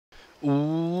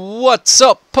What's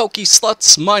up, Pokey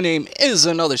Sluts? My name is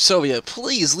Another Soviet.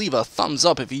 Please leave a thumbs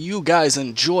up if you guys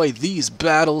enjoy these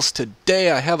battles.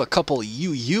 Today I have a couple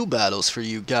UU battles for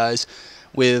you guys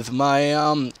with my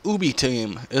Ubi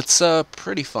team. It's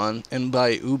pretty fun, and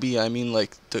by Ubi I mean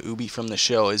like the Ubi from the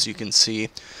show. As you can see,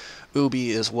 Ubi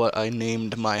is what I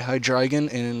named my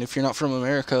Hydreigon, and if you're not from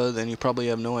America, then you probably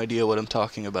have no idea what I'm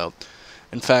talking about.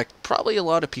 In fact, probably a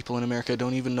lot of people in America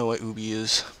don't even know what Ubi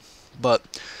is. But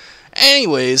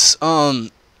anyways, I'm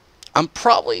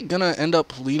probably gonna end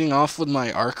up leading off with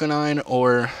my Arcanine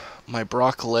or my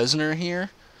Brock Lesnar here.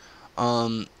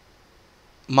 My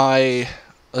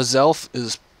Azelf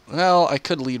is, well, I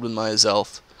could lead with my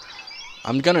Azelf.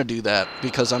 I'm gonna do that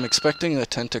because I'm expecting a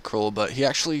Tentacruel, but he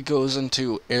actually goes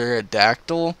into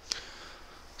Aerodactyl,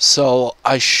 so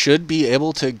I should be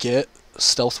able to get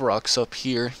Stealth Rocks up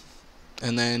here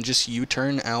and then just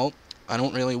U-turn out. I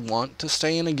don't really want to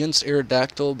stay in against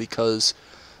Aerodactyl because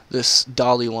this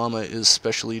Dalai Lama is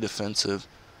specially defensive.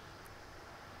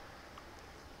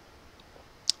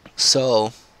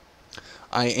 So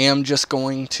I am just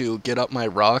going to get up my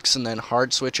rocks and then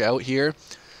hard switch out here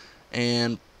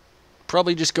and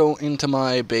probably just go into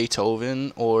my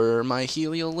Beethoven or my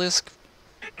Heliolisk.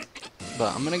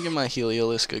 But I'm going to give my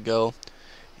Heliolisk a go.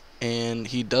 And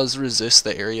he does resist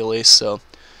the Aerial Ace, so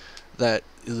that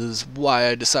is why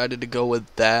I decided to go with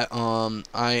that.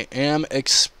 I am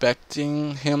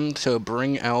expecting him to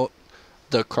bring out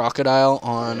the Crocodile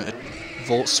on a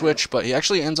Volt Switch, but he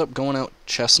actually ends up going out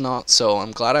Chestnut, so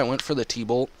I'm glad I went for the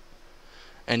T-Bolt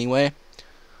anyway.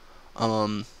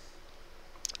 So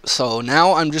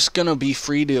now I'm just gonna be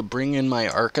free to bring in my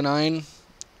Arcanine,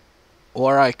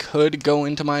 or I could go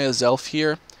into my Azelf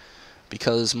here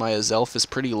because my Azelf is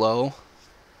pretty low.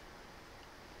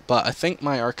 But I think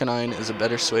my Arcanine is a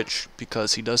better switch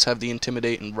because he does have the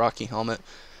Intimidate and Rocky Helmet,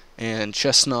 and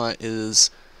Chestnut is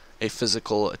a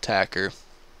physical attacker.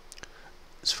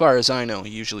 As far as I know,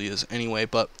 he usually is anyway,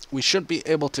 but we should be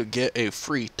able to get a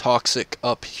free Toxic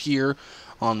up here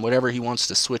on whatever he wants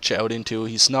to switch out into.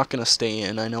 He's not going to stay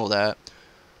in, I know that.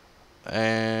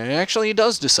 And actually he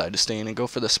does decide to stay in and go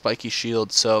for the Spiky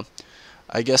Shield, so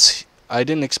I guess I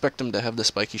didn't expect him to have the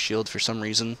Spiky Shield for some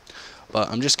reason. But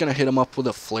I'm just going to hit him up with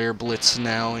a Flare Blitz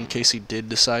now in case he did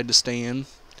decide to stay in.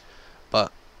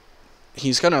 But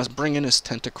he's going to bring in his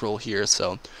Tentacruel here,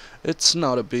 so it's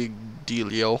not a big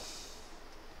dealio.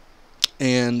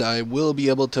 And I will be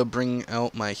able to bring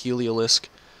out my Heliolisk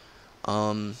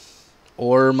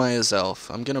or my Azelf.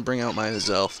 I'm going to bring out my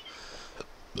Azelf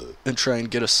and try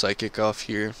and get a Psychic off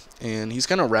here. And he's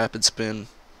going to Rapid Spin.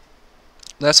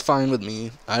 That's fine with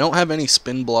me. I don't have any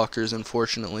spin blockers,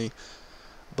 unfortunately.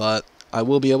 But I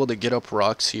will be able to get up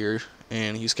rocks here,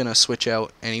 and he's going to switch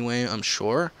out anyway, I'm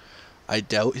sure. I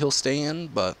doubt he'll stay in,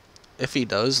 but if he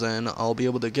does, then I'll be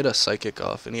able to get a Psychic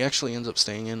off. And he actually ends up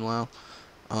staying in, wow.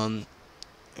 And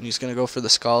he's going to go for the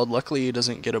Scald. Luckily, he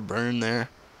doesn't get a burn there.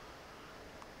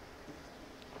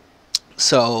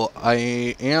 So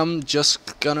I am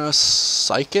just going to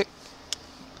Psychic.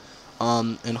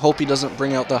 And hope he doesn't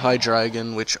bring out the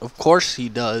Hydreigon, which of course he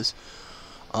does.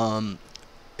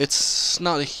 It's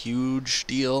not a huge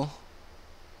deal.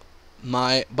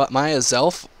 But my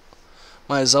Azelf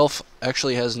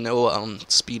actually has no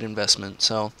speed investment,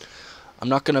 so I'm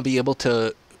not gonna be able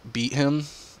to beat him.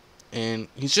 And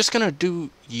he's just gonna do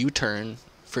U-turn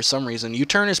for some reason.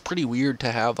 U-turn is pretty weird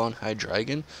to have on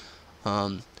Hydreigon.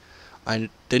 I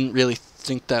didn't really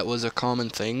think that was a common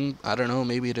thing. I don't know,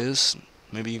 maybe it is.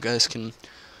 Maybe you guys can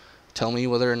tell me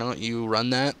whether or not you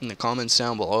run that in the comments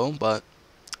down below, but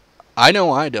I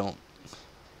know I don't,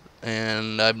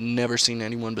 and I've never seen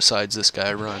anyone besides this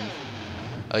guy run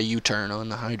a U-turn on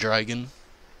the Hydreigon.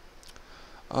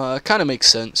 It kind of makes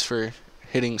sense for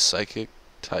hitting Psychic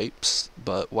types,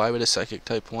 but why would a Psychic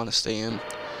type want to stay in?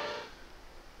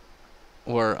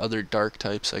 Or other Dark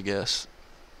types, I guess.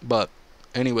 But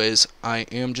anyways, I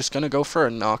am just going to go for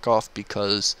a knockoff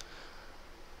because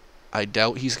I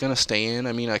doubt he's going to stay in.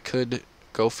 I mean, I could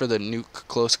go for the Nuke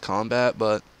Close Combat,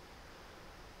 but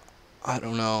I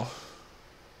don't know.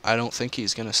 I don't think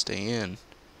he's going to stay in.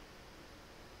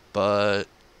 But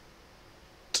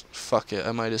fuck it,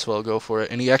 I might as well go for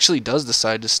it. And he actually does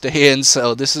decide to stay in,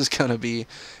 so this is going to be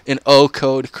an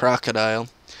O-code Crocodile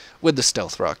with the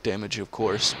Stealth Rock damage, of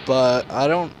course. But I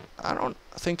don't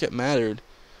think it mattered.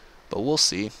 But we'll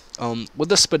see. With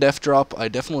the Spadef drop, I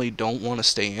definitely don't want to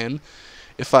stay in.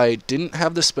 If I didn't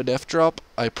have the Spadef drop,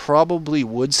 I probably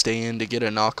would stay in to get a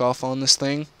knockoff on this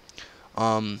thing.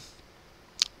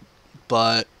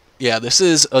 But yeah, this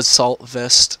is Assault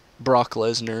Vest Brock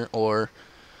Lesnar or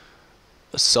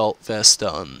Assault Vest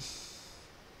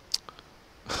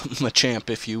Machamp,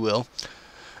 if you will.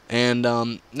 And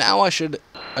now I should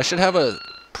have a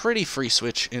pretty free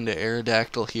switch into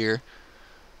Aerodactyl here,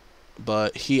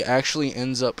 but he actually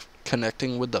ends up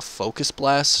connecting with the Focus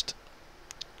Blast,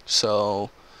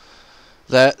 so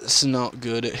that's not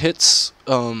good. It hits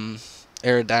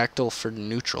Aerodactyl for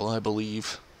neutral, I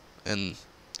believe, and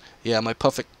yeah, my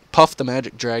Puff the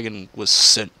Magic Dragon was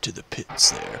sent to the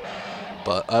pits there.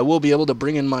 But I will be able to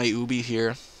bring in my Ubi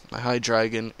here, my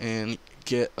Hydreigon, and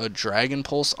get a Dragon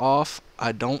Pulse off.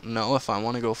 I don't know if I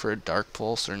want to go for a Dark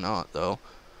Pulse or not, though.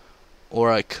 Or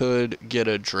I could get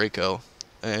a Draco,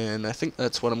 and I think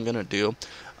that's what I'm going to do.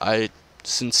 I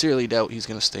sincerely doubt he's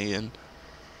going to stay in.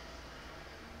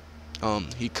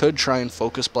 He could try and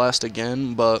Focus Blast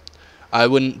again, but I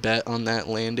wouldn't bet on that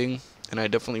landing, and I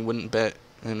definitely wouldn't bet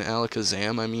an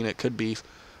Alakazam. I mean, it could be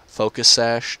Focus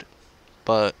Sashed,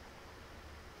 but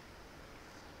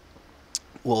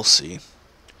we'll see.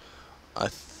 I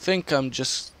think I'll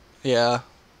just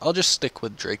stick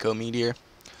with Draco Meteor.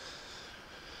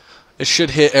 It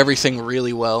should hit everything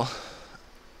really well.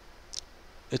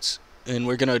 And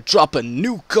we're gonna drop a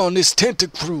nuke on this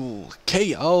Tentacruel.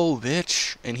 KO,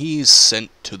 bitch. And he's sent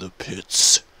to the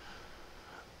pits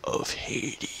of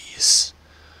Hades.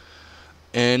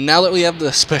 And now that we have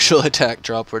the special attack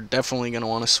drop, we're definitely gonna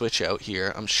want to switch out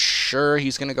here. I'm sure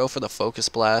he's gonna go for the Focus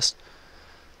Blast.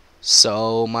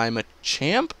 So my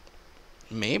Machamp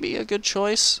may be a good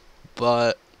choice,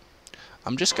 but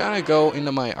I'm just gonna go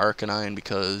into my Arcanine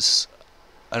because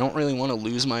I don't really want to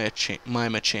lose my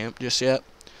Machamp just yet,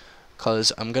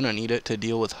 because I'm gonna need it to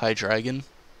deal with Hydreigon.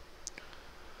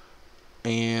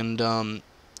 And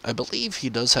I believe he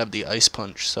does have the Ice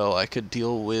Punch, so I could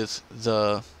deal with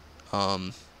the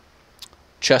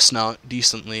Chestnut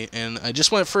decently. And I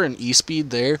just went for an E-Speed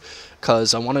there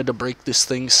because I wanted to break this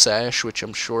thing's Sash, which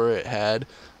I'm sure it had.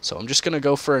 So I'm just gonna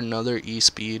go for another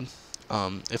E-Speed.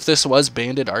 If this was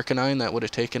Banded Arcanine, that would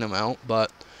have taken him out,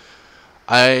 but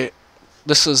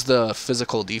this is the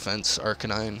physical defense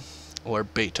Arcanine, or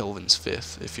Beethoven's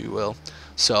Fifth, if you will.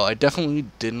 So I definitely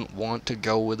didn't want to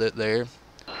go with it there.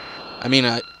 I mean,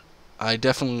 I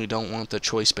definitely don't want the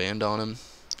Choice Band on him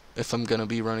if I'm going to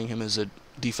be running him as a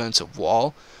defensive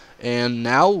wall. And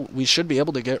now we should be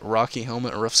able to get Rocky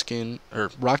Helmet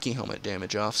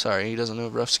damage off. Sorry, he doesn't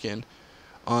have Rough Skin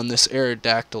on this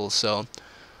Aerodactyl, so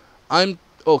I'm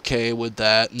okay with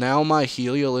that. Now my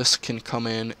Heliolisk can come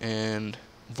in and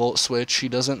Volt Switch. He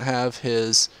doesn't have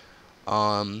his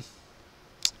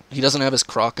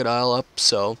Crocodile up,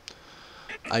 so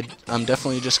I'm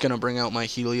definitely just gonna bring out my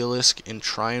Heliolisk and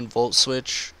try and Volt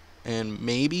Switch and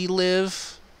maybe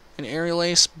live an Aerial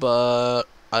Ace, but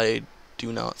I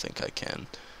do not think I can.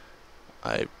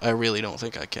 I really don't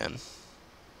think I can.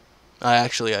 I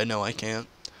know I can't.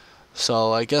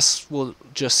 So I guess we'll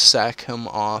just sack him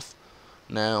off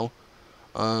now.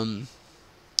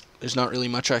 There's not really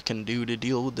much I can do to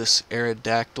deal with this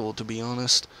Aerodactyl, to be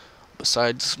honest,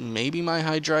 besides maybe my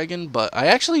Hydreigon, but I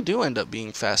actually do end up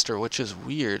being faster, which is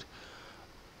weird.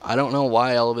 I don't know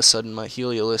why all of a sudden my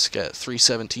Heliolisk at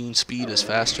 317 speed is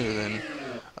faster than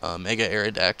Mega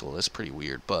Aerodactyl. That's pretty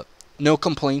weird, but no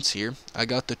complaints here. I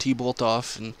got the T-Bolt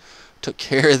off and took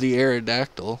care of the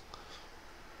Aerodactyl.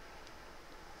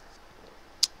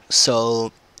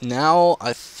 So now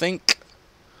I think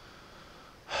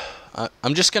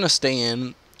I'm just going to stay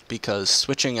in, because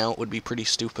switching out would be pretty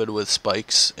stupid with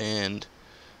spikes and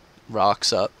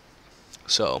rocks up.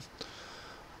 So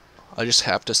I just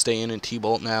have to stay in and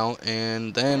T-Bolt now,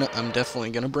 and then I'm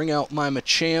definitely going to bring out my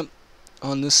Machamp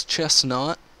on this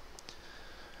Chestnut.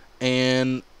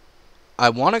 And I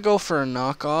want to go for a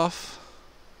knockoff,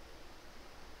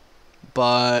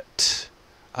 but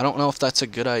I don't know if that's a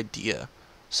good idea.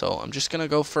 So I'm just going to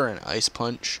go for an Ice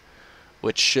Punch,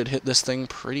 which should hit this thing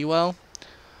pretty well.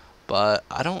 But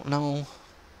I don't know.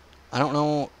 I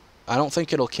don't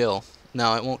think it'll kill.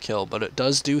 No, it won't kill, but it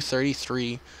does do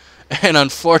 33. And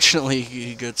unfortunately,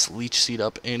 he gets Leech Seed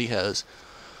up, and he has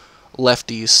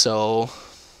lefties, so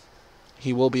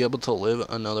he will be able to live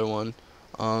another one.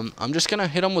 I'm just going to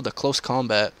hit him with a close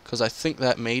combat, because I think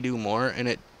that may do more, and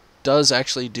it does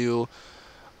actually do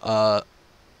a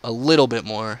little bit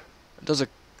more. It does a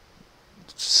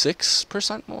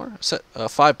 6% more?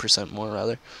 5% more,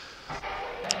 rather.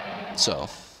 So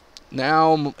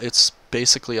now it's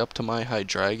basically up to my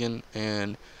Hydreigon,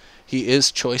 and he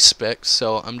is Choice Spec,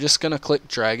 so I'm just going to click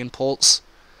Dragon Pulse,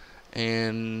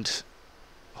 and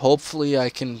hopefully I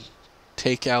can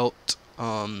take out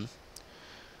the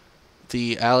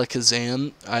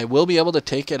Alakazam. I will be able to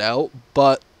take it out,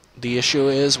 but the issue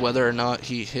is whether or not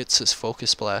he hits his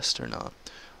Focus Blast or not.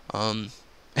 And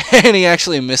he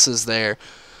actually misses there.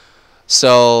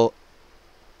 So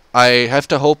I have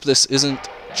to hope this isn't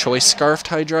Choice Scarfed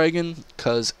Hydreigon,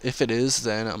 because if it is,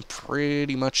 then I'm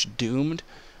pretty much doomed.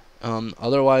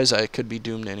 Otherwise, I could be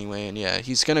doomed anyway, and yeah,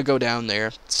 he's going to go down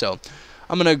there. So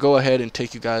I'm going to go ahead and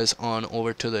take you guys on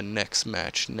over to the next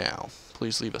match now.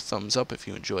 Please leave a thumbs up if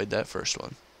you enjoyed that first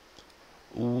one.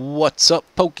 What's up,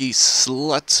 Pokey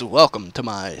Sluts? Welcome to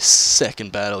my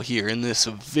second battle here in this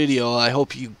video. I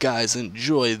hope you guys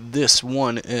enjoy this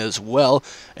one as well.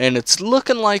 And it's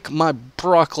looking like my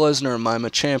Brock Lesnar, my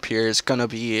Machamp here, is going to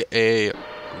be a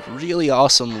really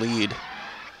awesome lead.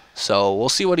 So we'll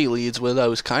see what he leads with. I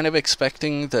was kind of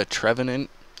expecting the Trevenant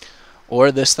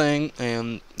or this thing,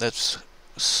 and that's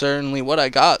certainly what I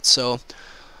got. So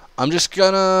I'm just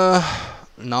going to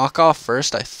knock off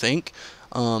first, I think.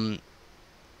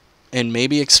 And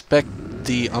maybe expect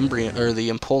the Umbreon or the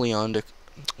Empoleon to,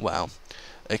 wow,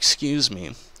 excuse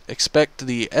me, expect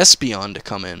the Espeon to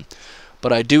come in.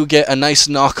 But I do get a nice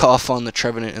knockoff on the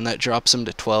Trevenant, and that drops him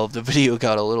to 12. The video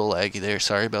got a little laggy there.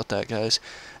 Sorry about that, guys.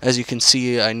 As you can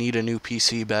see, I need a new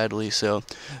PC badly, so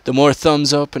the more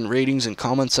thumbs up and ratings and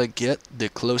comments I get, the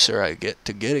closer I get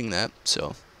to getting that.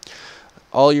 So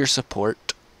all your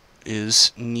support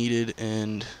is needed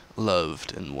and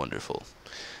loved and wonderful.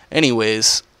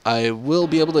 Anyways, I will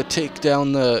be able to take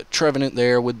down the Trevenant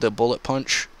there with the Bullet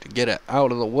Punch to get it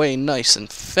out of the way nice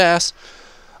and fast.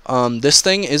 This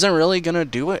thing isn't really going to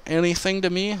do anything to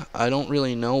me. I don't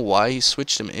really know why he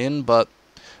switched him in, but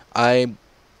I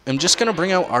am just going to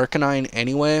bring out Arcanine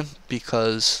anyway,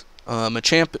 because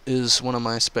Machamp is one of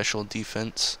my special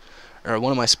defense, or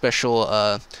one of my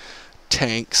special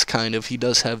tanks, kind of. He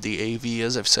does have the AV,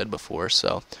 as I've said before,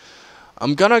 so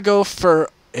I'm going to go for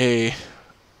a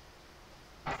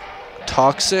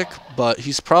Toxic, but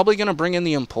he's probably going to bring in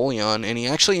the Empoleon, and he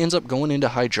actually ends up going into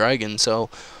Hydreigon, so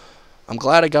I'm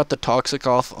glad I got the Toxic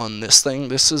off on this thing.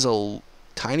 This is a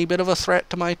tiny bit of a threat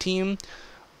to my team,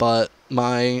 but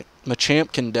my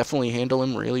Machamp can definitely handle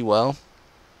him really well,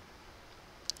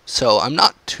 so I'm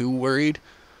not too worried.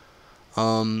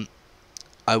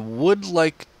 I would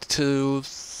like to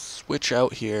switch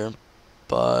out here,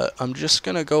 but I'm just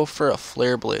going to go for a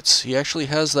Flare Blitz. He actually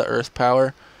has the Earth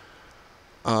Power.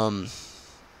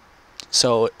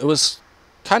 So it was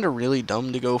kind of really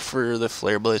dumb to go for the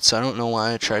Flare Blitz. I don't know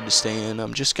why I tried to stay in.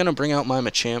 I'm just going to bring out my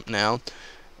Machamp now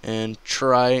and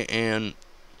try and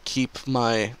keep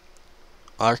my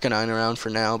Arcanine around for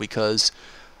now, because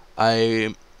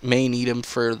I may need him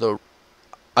for the...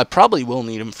 I probably will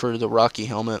need him for the Rocky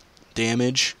Helmet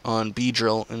damage on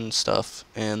Beedrill and stuff.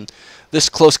 And this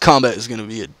close combat is going to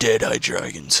be a dead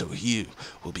Hydreigon, so he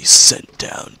will be sent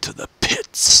down to the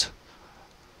pits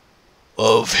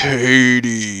of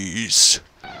Hades.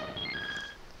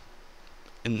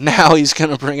 And now he's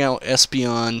gonna bring out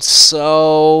Espeon.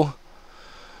 So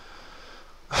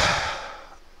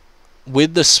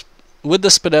with the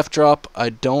Spadef drop, I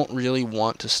don't really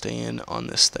want to stay in on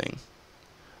this thing.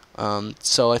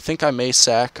 So I think I may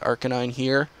sack Arcanine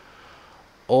here,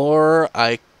 or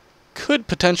I could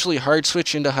potentially hard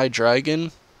switch into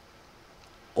Hydreigon,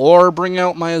 or bring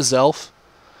out my Azelf.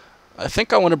 I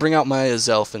think I want to bring out my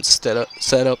Azelf and set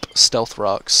up Stealth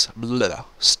Rocks.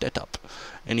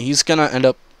 And he's going to end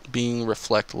up being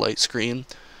Reflect Light Screen.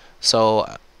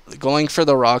 So going for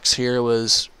the rocks here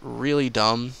was really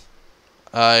dumb.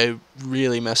 I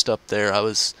really messed up there.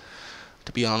 To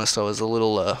be honest, I was a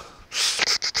little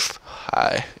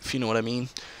high, if you know what I mean.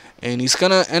 And he's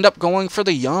going to end up going for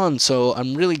the Yawn. So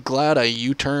I'm really glad I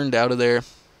U-turned out of there,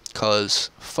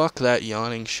 because fuck that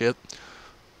yawning shit.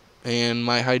 And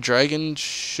my Hydreigon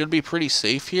should be pretty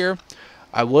safe here.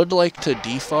 I would like to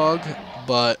defog,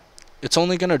 but it's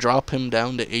only going to drop him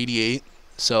down to 88,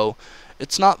 so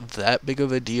it's not that big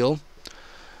of a deal.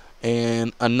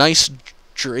 And a nice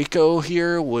Draco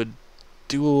here would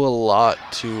do a lot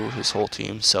to his whole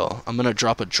team, so I'm going to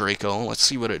drop a Draco. Let's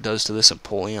see what it does to this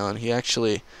Empoleon. He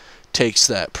actually takes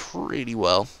that pretty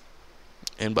well,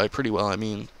 and by pretty well I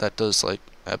mean that does like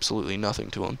absolutely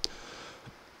nothing to him.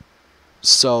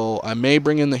 So I may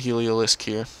bring in the Heliolisk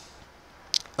here.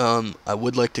 I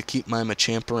would like to keep my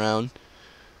Machamp around.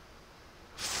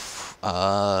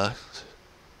 I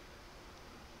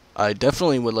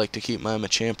definitely would like to keep my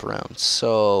Machamp around.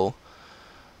 So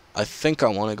I think I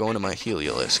want to go into my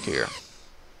Heliolisk here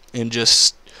and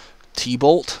just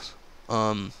T-Bolt.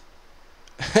 And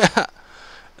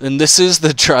this is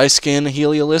the Tri-Scan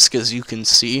Heliolisk, as you can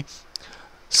see.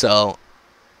 So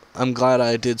I'm glad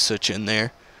I did switch in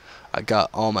there. I got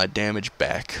all my damage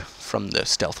back from the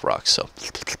Stealth Rock, so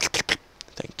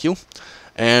thank you.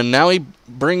 And now he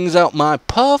brings out my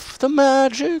Puff the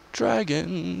Magic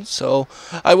Dragon. So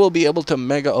I will be able to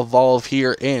Mega Evolve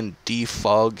here and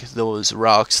defog those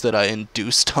rocks that I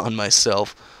induced on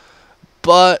myself.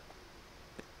 But,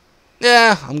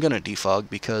 yeah, I'm going to defog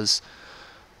because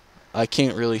I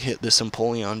can't really hit this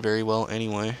Empoleon very well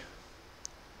anyway.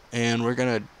 And we're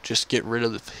going to just get rid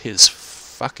of his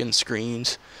fucking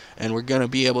screens. And we're going to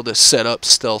be able to set up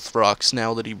Stealth Rocks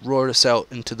now that he roared us out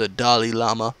into the Dalai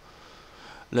Lama.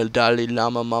 The Dalai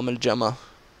Lama Mama Gemma.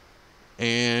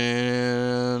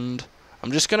 And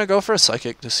I'm just going to go for a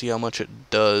Psychic to see how much it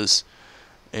does.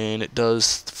 And it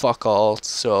does fuck all.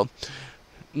 So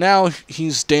now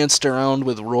he's danced around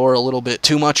with Roar a little bit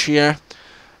too much here.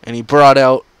 And he brought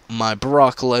out my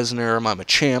Brock Lesnar, my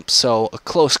Machamp. So a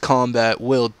close combat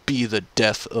will be the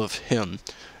death of him.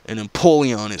 And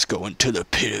Empoleon is going to the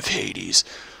pit of Hades.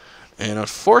 And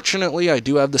unfortunately, I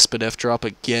do have the Spadef drop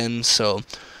again. So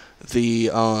the,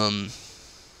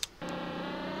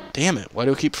 damn it, why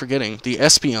do I keep forgetting? The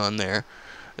Espeon there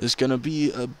is going to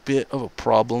be a bit of a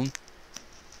problem.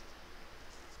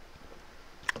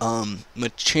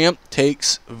 Machamp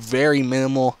takes very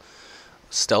minimal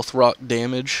Stealth Rock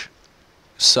damage,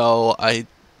 so I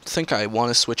think I want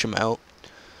to switch him out.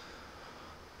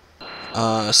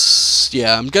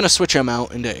 Yeah, I'm going to switch him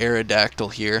out into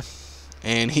Aerodactyl here.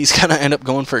 And he's going to end up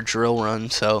going for a Drill Run,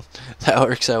 so that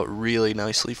works out really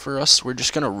nicely for us. We're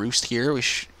just going to Roost here.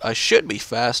 I should be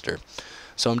faster.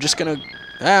 So I'm just going to...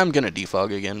 I'm going to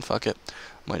defog again. Fuck it.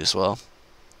 Might as well.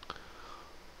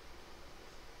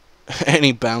 And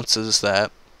he bounces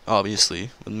that,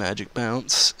 obviously, with Magic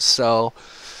Bounce. So,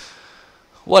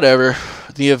 whatever.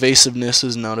 The evasiveness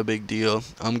is not a big deal.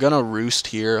 I'm going to Roost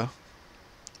here.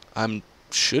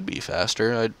 Should be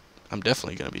faster. I'm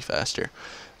definitely going to be faster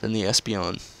than the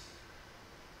Espeon.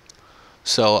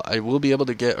 So I will be able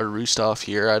to get a Roost off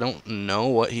here. I don't know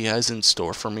what he has in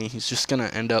store for me. He's just going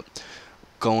to end up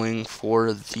going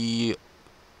for the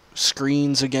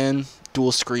screens again,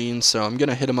 dual screens. So I'm going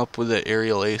to hit him up with the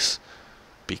Aerial Ace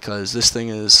because this thing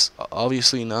is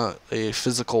obviously not a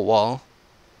physical wall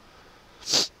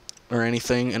or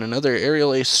anything. And another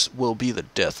Aerial Ace will be the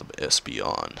death of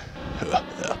Espeon.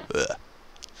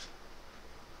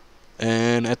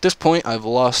 And at this point, I've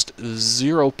lost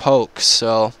 0 pokes,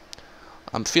 so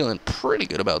I'm feeling pretty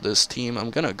good about this team.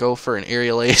 I'm going to go for an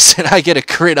Aerial Ace, and I get a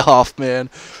crit off, man.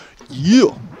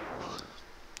 Yeah!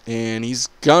 And he's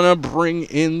going to bring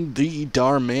in the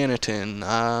Darmanitan.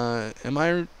 Am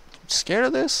I scared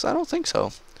of this? I don't think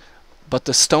so. But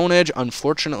the Stone Edge,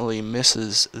 unfortunately,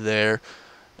 misses there.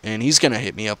 And he's going to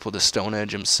hit me up with a Stone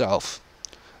Edge himself.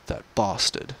 That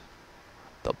bastard.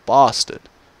 The bastard.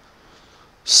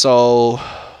 So,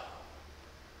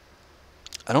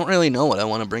 I don't really know what I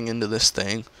want to bring into this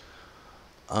thing.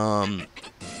 I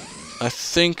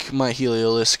think my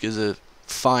Heliolisk is a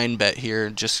fine bet here.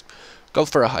 Just go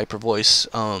for a Hyper Voice.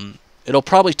 It'll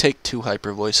probably take 2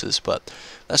 Hyper Voices, but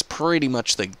that's pretty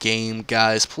much the game,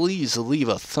 guys. Please leave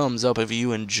a thumbs up if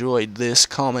you enjoyed this.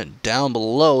 Comment down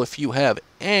below if you have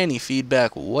any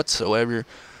feedback whatsoever.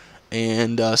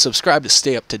 And subscribe to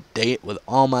stay up to date with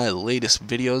all my latest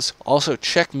videos. Also,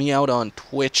 check me out on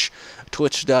Twitch,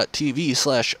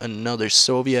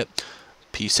 twitch.tv/AnotherSoviet.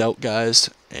 Peace out, guys,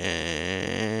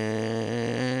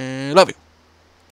 and love you.